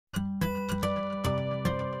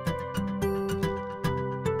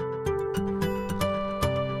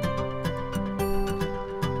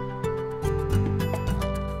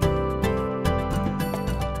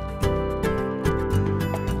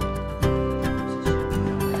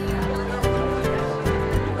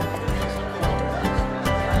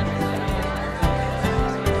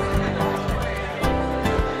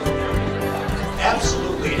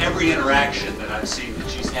interaction that I've seen that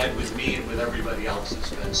she's had with me and with everybody else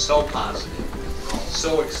has been so positive. We're all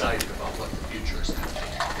so excited about what the future is going to be.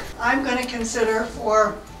 I'm going to consider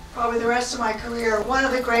for probably the rest of my career, one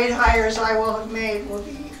of the great hires I will have made will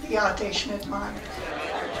be Beate Schmittmann.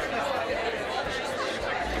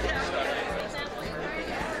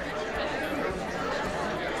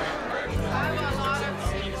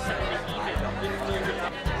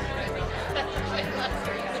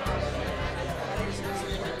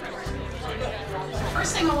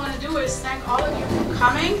 First thing I want to do is thank all of you for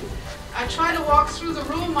coming. I try to walk through the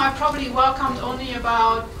room. I probably welcomed only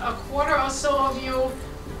about a quarter or so of you.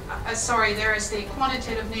 Sorry, there is the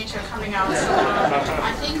quantitative nature coming out. So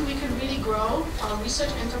I think we can really grow our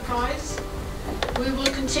research enterprise. We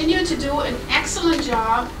will continue to do an excellent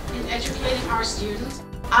job in educating our students.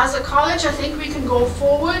 As a college, I think we can go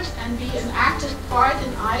forward and be an active part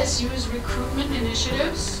in ISU's recruitment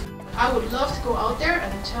initiatives. I would love to go out there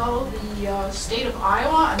and tell the state of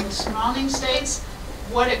Iowa and the surrounding states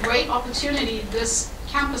what a great opportunity this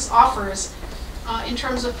campus offers in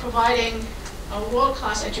terms of providing a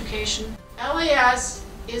world-class education. LAS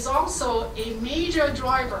is also a major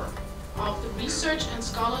driver of the research and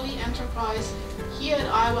scholarly enterprise here at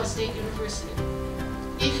Iowa State University.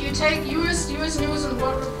 If you take US News and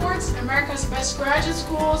World Report's America's Best Graduate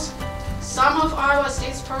Schools, some of Iowa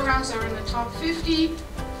State's programs are in the top 50.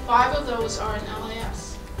 5 of those are in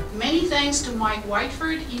LAS. Many thanks to Mike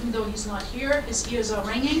Whiteford, even though he's not here, his ears are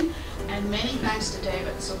ringing, and many thanks to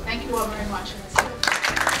David. So thank you all very much.